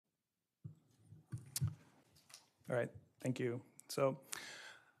All right, thank you. So,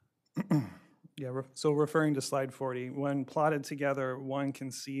 so referring to slide 40, when plotted together, one can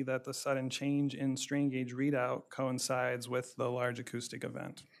see that the sudden change in strain gauge readout coincides with the large acoustic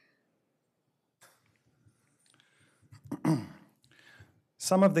event.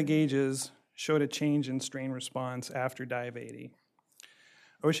 Some of the gauges showed a change in strain response after dive 80.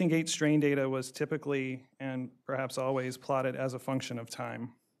 OceanGate strain data was typically, and perhaps always, plotted as a function of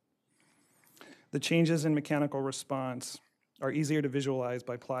time. The changes in mechanical response are easier to visualize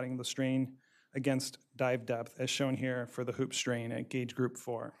by plotting the strain against dive depth, as shown here for the hoop strain at gauge group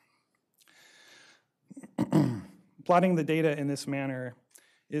 4. Plotting the data in this manner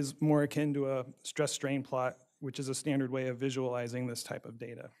is more akin to a stress strain plot, which is a standard way of visualizing this type of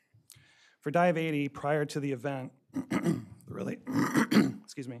data. For dive 80, prior to the event, the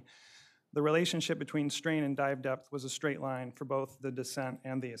relationship between strain and dive depth was a straight line for both the descent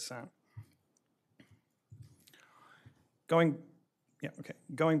and the ascent.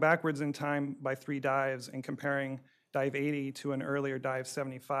 Going backwards in time by 3 dives and comparing dive 80 to an earlier dive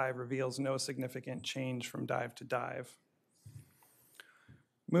 75 reveals no significant change from dive to dive.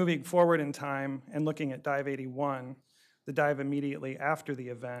 Moving forward in time and looking at dive 81, the dive immediately after the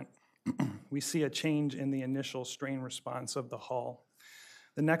event, we see a change in the initial strain response of the hull.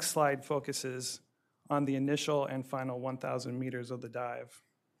 The next slide focuses on the initial and final 1,000 meters of the dive.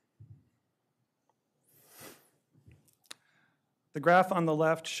 The graph on the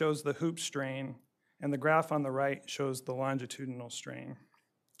left shows the hoop strain, and the graph on the right shows the longitudinal strain.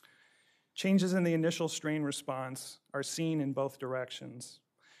 Changes in the initial strain response are seen in both directions.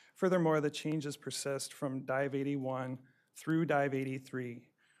 Furthermore, the changes persist from dive 81 through dive 83,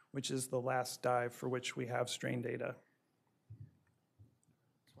 which is the last dive for which we have strain data.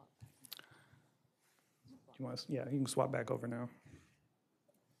 You can swap back over now.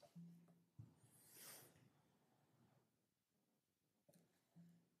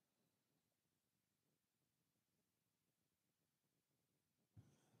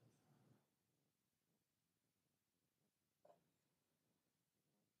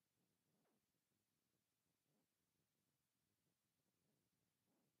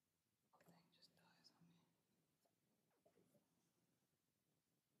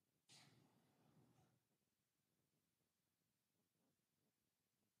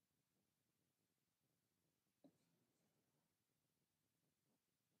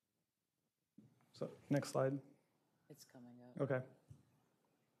 So next slide. It's coming up. Okay.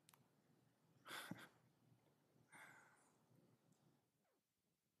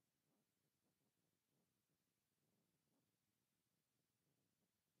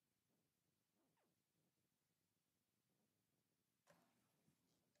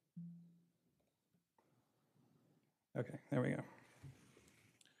 Okay, there we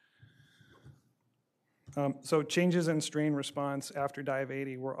go. So changes in strain response after dive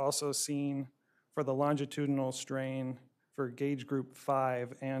 80 were also seen for the longitudinal strain for gauge group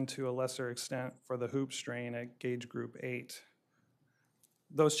 5 and to a lesser extent for the hoop strain at gauge group 8.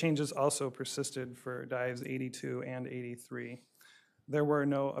 Those changes also persisted for dives 82 and 83. There were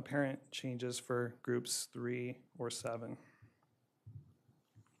no apparent changes for groups 3 or 7.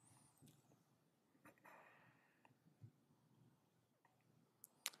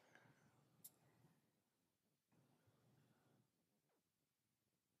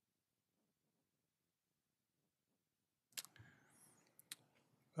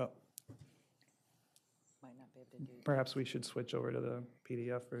 Might not be able to do. Perhaps we should switch over to the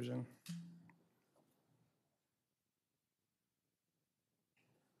PDF version.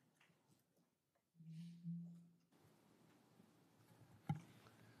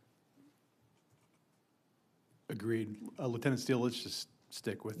 Agreed. Lieutenant Steele, let's just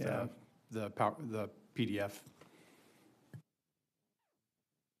stick with the PDF.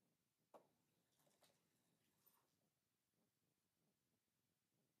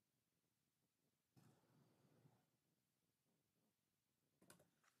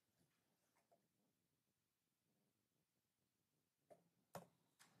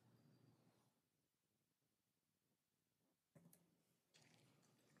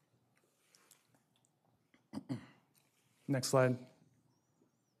 Next slide.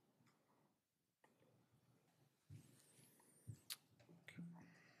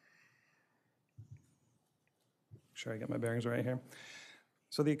 Sure I get my bearings right here.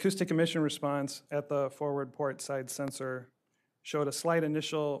 So the acoustic emission response at the forward port side sensor showed a slight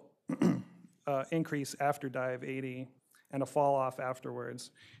initial increase after dive 80 and a fall off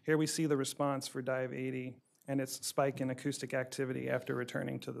afterwards. Here we see the response for dive 80 and its spike in acoustic activity after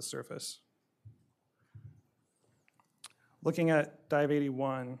returning to the surface. Looking at dive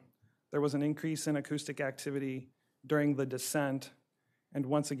 81, there was an increase in acoustic activity during the descent, and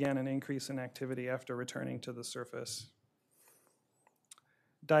once again an increase in activity after returning to the surface.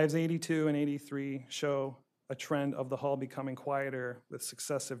 Dives 82 and 83 show a trend of the hull becoming quieter with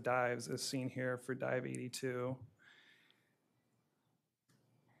successive dives, as seen here for dive 82.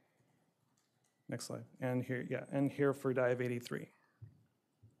 Next slide. And here, yeah, and here for dive 83.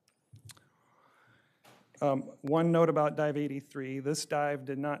 One note about dive 83, this dive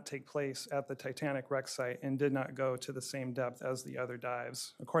did not take place at the Titanic wreck site and did not go to the same depth as the other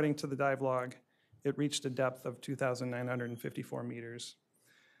dives. According to the dive log, it reached a depth of 2,954 meters.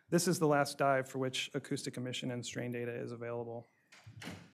 This is the last dive for which acoustic emission and strain data is available.